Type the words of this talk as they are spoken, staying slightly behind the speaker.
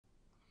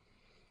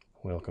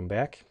Welcome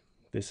back.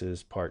 This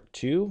is part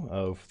 2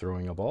 of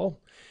throwing a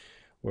ball,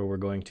 where we're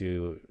going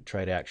to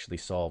try to actually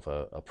solve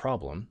a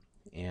problem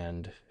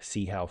and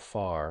see how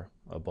far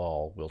a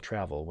ball will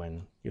travel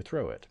when you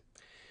throw it.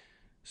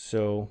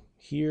 So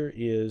here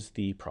is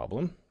the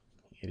problem.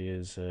 It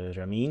is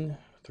Ramin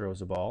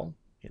throws a ball.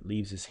 It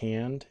leaves his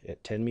hand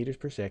at 10 meters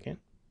per second.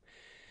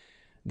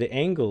 The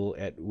angle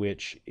at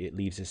which it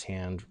leaves his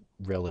hand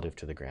relative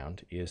to the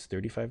ground is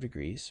 35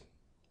 degrees.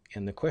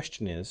 And the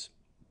question is,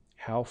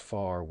 how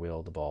far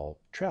will the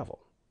ball travel?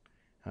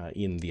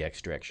 In the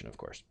x direction, of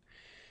course.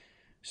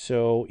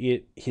 So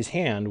his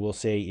hand, we'll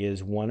say,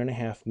 is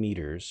 1.5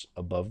 meters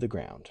above the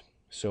ground.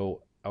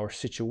 So our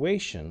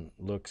situation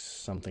looks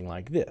something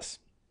like this.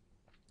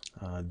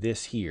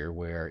 This here,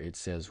 where it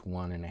says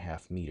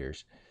 1.5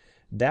 meters,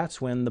 that's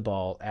when the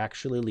ball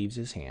actually leaves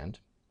his hand,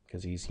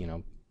 because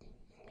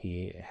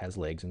he has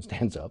legs and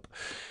stands up.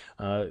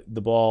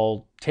 The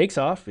ball takes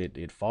off,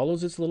 it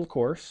follows its little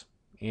course,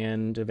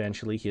 and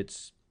eventually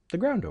hits the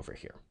ground over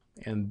here.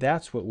 And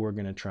that's what we're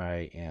going to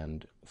try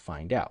and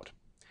find out.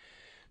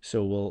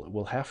 So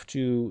we'll have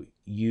to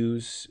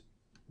use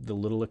the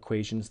little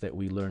equations that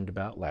we learned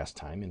about last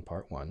time in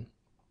part 1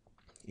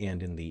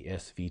 and in the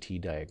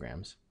SVT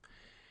diagrams.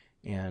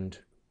 And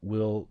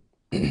we'll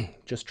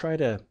just try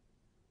to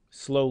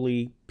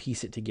slowly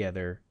piece it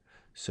together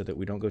so that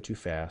we don't go too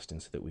fast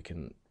and so that we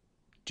can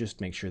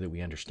just make sure that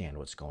we understand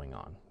what's going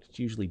on. It's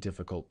usually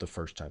difficult the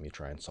first time you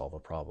try and solve a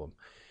problem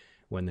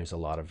when there's a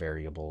lot of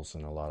variables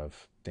and a lot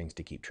of things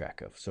to keep track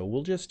of. So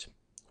we'll just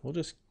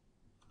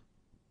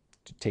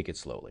take it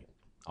slowly.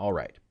 All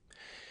right.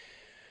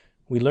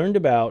 We learned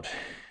about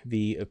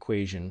the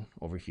equation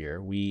over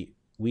here. We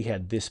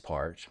had this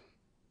part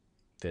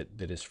that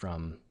is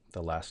from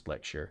the last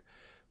lecture,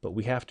 but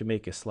we have to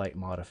make a slight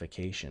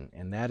modification,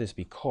 and that is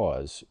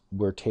because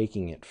we're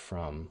taking it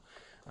from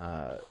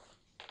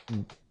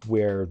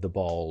where the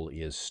ball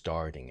is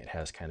starting. It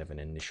has kind of an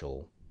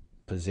initial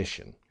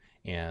position,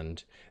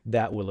 and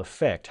that will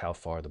affect how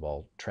far the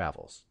ball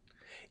travels.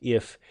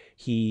 If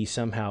he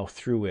somehow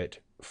threw it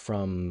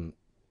from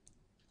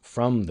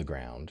the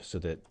ground so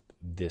that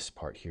this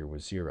part here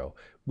was 0,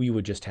 we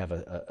would just have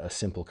a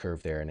simple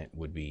curve there and it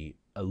would be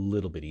a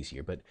little bit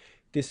easier. But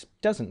this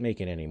doesn't make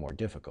it any more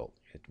difficult.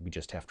 We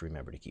just have to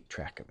remember to keep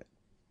track of it.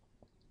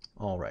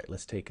 All right,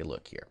 let's take a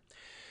look here.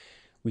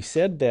 We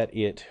said that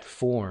it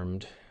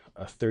formed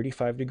a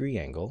 35-degree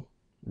angle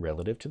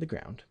relative to the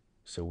ground.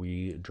 So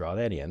we draw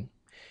that in.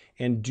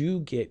 And do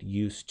get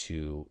used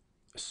to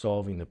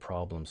solving the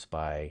problems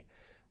by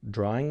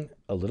drawing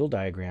a little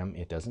diagram.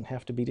 It doesn't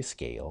have to be to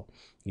scale.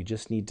 You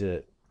just need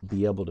to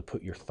be able to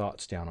put your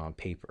thoughts down on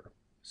paper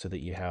so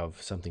that you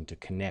have something to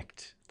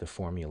connect the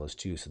formulas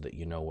to so that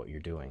you know what you're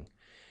doing.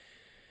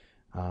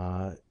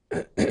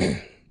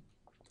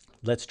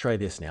 Let's try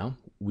this now.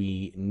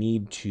 We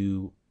need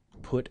to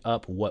put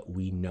up what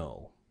we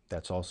know.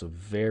 That's also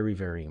very,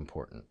 very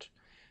important.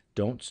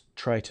 Don't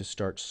try to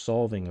start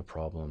solving a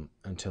problem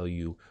until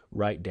you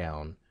write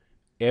down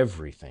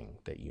everything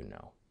that you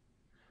know.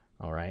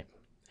 All right?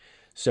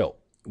 So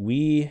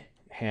we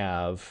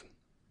have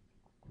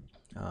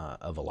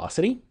a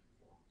velocity,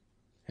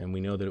 and we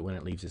know that when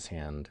it leaves his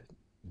hand,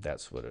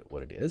 that's what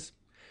it is.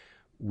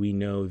 We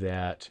know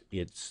that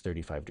it's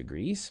 35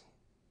 degrees.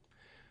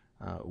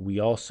 We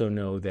also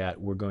know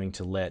that we're going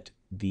to let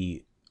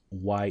the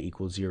y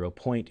equals 0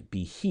 point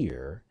be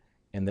here,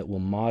 and that we'll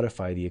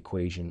modify the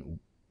equation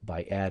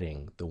by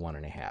adding the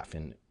 1.5,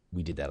 and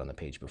we did that on the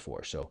page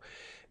before. So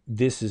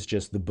this is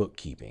just the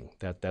bookkeeping.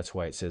 That's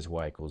why it says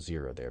y equals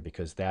 0 there,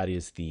 because that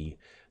is the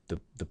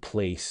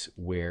place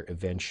where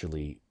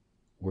eventually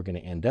we're going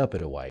to end up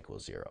at a y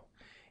equals 0.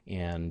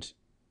 And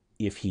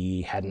if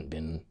he hadn't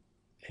been,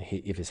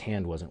 if his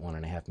hand wasn't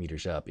 1.5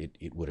 meters up,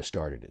 it would have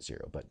started at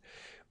 0. But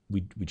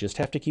we just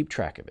have to keep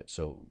track of it.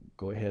 So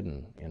go ahead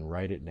and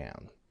write it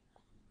down.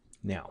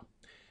 Now,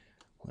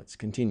 let's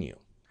continue.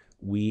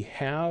 We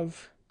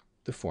have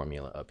the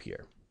formula up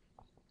here.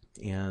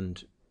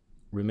 And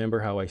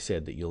remember how I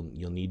said that you'll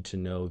need to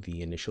know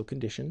the initial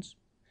conditions.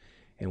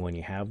 And when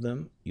you have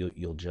them,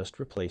 you'll just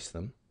replace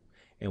them.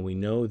 And we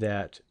know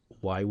that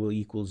y will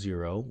equal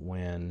 0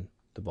 when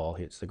the ball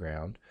hits the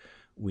ground.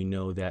 We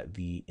know that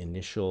the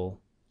initial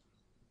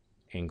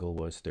angle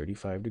was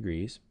 35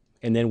 degrees.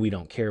 And then we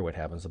don't care what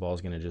happens. The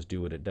ball's going to just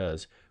do what it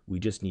does. We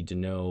just need to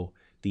know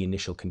the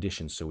initial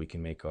conditions so we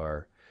can make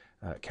our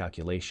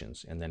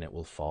calculations, and then it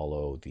will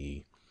follow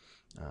the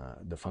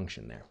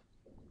function there.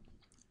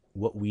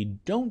 What we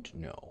don't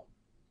know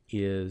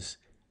is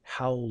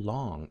how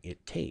long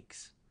it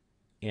takes.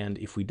 And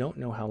if we don't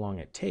know how long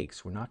it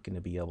takes, we're not going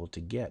to be able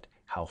to get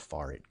how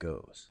far it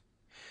goes.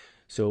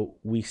 So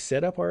we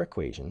set up our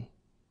equation,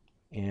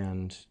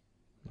 and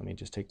let me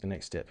just take the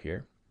next step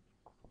here.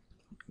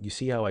 You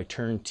see how I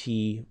turn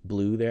T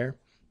blue there?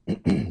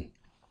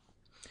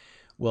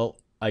 Well,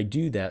 I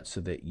do that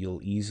so that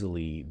you'll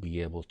easily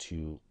be able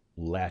to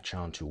latch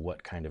on to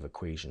what kind of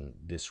equation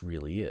this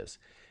really is.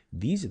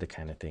 These are the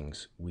kind of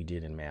things we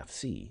did in Math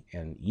C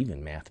and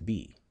even Math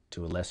B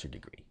to a lesser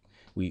degree.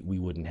 We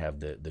wouldn't have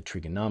the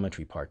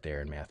trigonometry part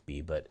there in Math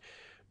B, but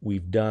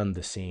we've done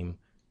the same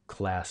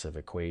class of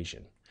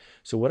equation.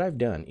 So what I've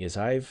done is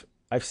I've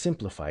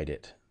simplified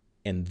it,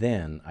 and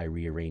then I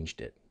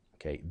rearranged it.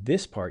 Okay,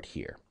 this part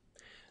here,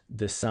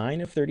 the sine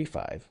of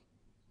 35,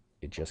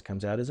 it just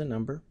comes out as a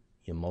number.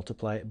 You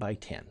multiply it by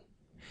 10.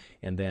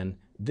 And then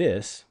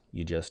this,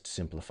 you just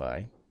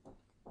simplify.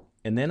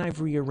 And then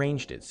I've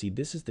rearranged it. See,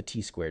 this is the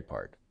t squared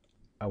part.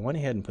 I went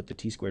ahead and put the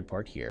t squared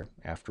part here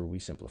after we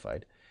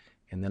simplified.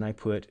 And then I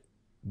put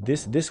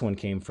this one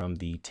came from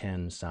the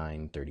 10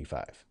 sine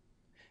 35.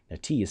 Now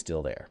t is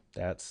still there.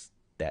 That's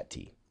that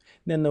t.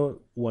 Then the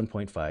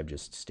 1.5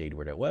 just stayed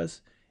where it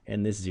was,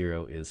 and this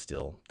 0 is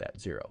still that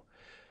 0.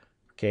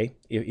 Okay,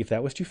 if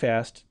that was too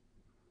fast,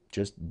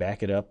 just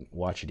back it up,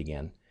 watch it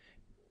again.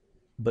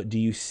 But do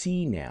you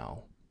see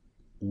now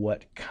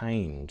what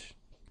kind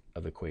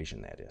of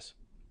equation that is?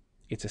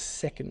 It's a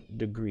second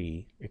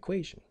degree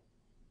equation.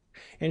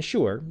 And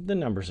sure, the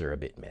numbers are a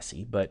bit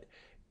messy, but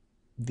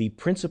the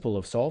principle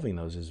of solving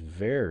those is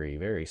very,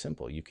 very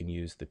simple. You can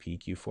use the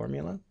PQ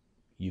formula.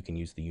 You can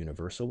use the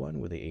universal one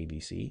with the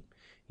ABC.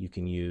 You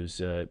can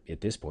use,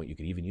 at this point, you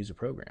could even use a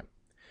program.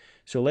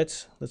 So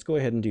let's go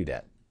ahead and do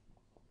that.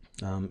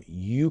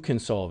 You can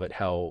solve it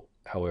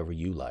however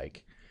you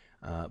like,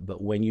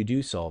 but when you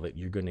do solve it,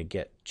 you're going to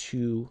get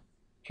two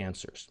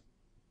answers.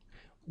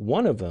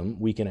 One of them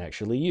we can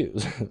actually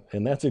use,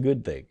 and that's a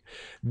good thing.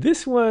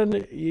 This one,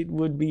 it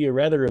would be a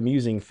rather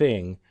amusing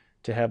thing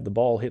to have the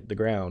ball hit the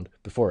ground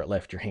before it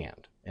left your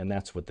hand, and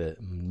that's what the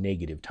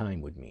negative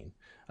time would mean.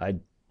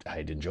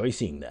 I'd enjoy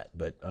seeing that,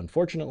 but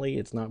unfortunately,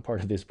 it's not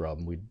part of this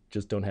problem. We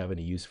just don't have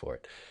any use for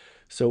it.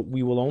 So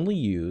we will only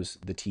use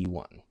the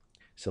T1.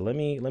 So let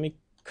me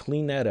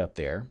clean that up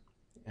there.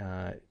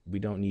 We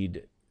don't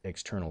need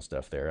external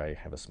stuff there. I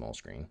have a small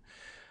screen.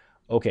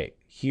 Okay,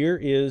 here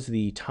is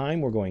the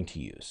time we're going to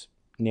use.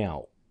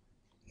 Now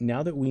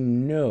that we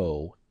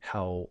know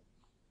how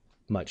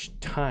much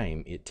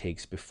time it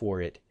takes before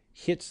it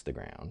hits the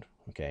ground,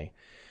 okay,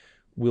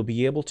 we'll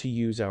be able to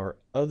use our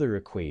other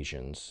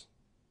equations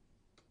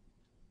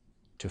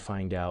to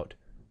find out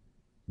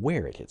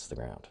where it hits the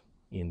ground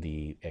in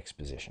the x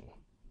position.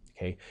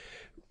 Okay,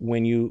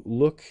 when you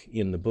look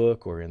in the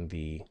book or in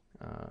the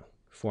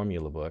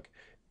formula book,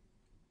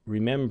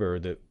 remember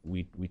that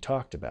we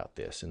talked about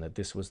this and that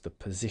this was the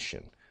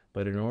position.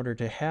 But in order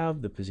to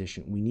have the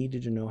position, we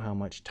needed to know how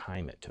much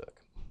time it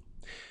took.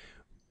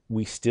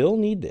 We still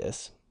need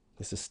this.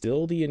 This is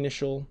still the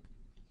initial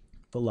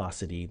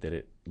velocity that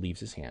it leaves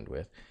his hand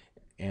with.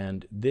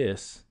 And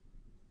this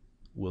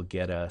will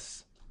get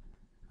us,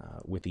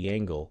 with the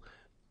angle,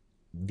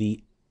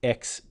 the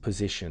x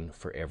position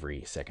for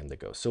every second that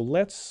goes. So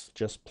let's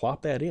just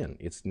plop that in.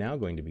 It's now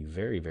going to be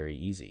very, very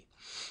easy.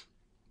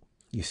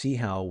 You see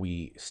how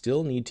we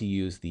still need to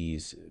use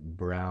these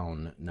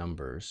brown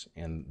numbers,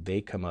 and they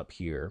come up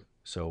here.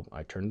 So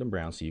I turned them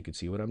brown so you could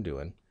see what I'm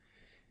doing.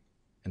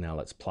 And now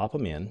let's plop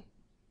them in,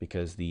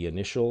 because the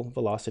initial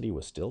velocity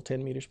was still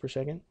 10 meters per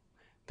second.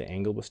 The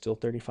angle was still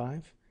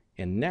 35.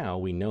 And now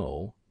we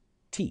know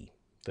t,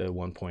 the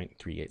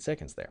 1.38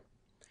 seconds there.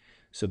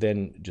 So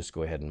then just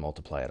go ahead and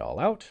multiply it all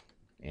out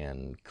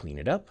and clean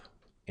it up.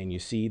 And you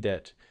see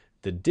that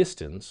the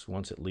distance,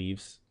 once it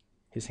leaves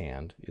his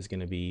hand, is going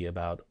to be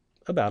about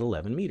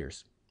 11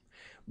 meters.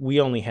 We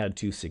only had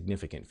two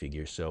significant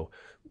figures, so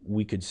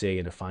we could say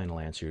in a final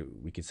answer,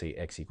 we could say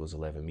x equals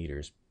 11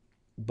 meters,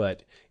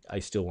 but I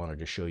still wanted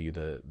to show you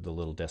the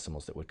little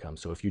decimals that would come.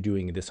 So if you're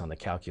doing this on the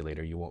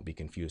calculator, you won't be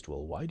confused.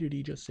 Well, why did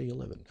he just say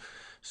 11?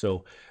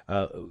 So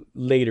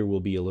later we'll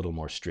be a little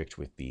more strict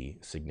with the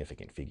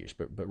significant figures,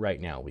 but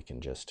right now we can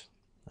just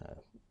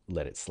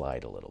let it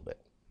slide a little bit.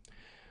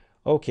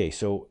 Okay,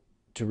 so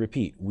to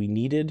repeat, we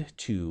needed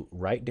to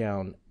write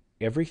down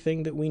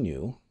everything that we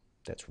knew.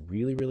 That's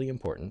really, really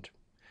important.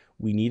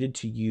 We needed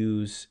to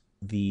use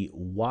the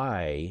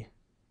y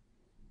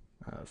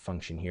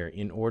function here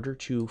in order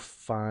to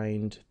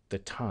find the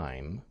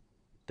time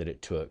that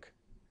it took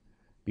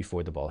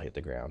before the ball hit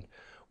the ground.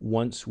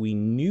 Once we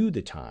knew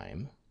the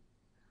time,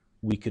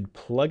 we could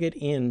plug it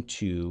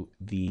into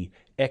the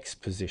x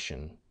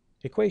position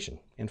equation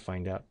and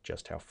find out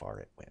just how far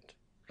it went.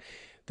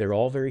 They're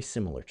all very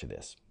similar to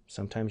this.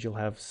 Sometimes you'll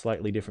have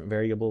slightly different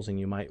variables and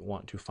you might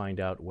want to find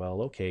out,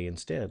 well, okay,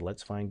 instead,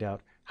 let's find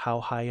out how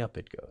high up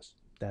it goes.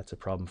 That's a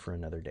problem for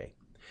another day.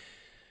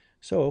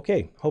 So,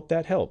 okay, hope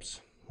that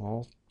helps.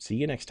 I'll see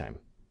you next time.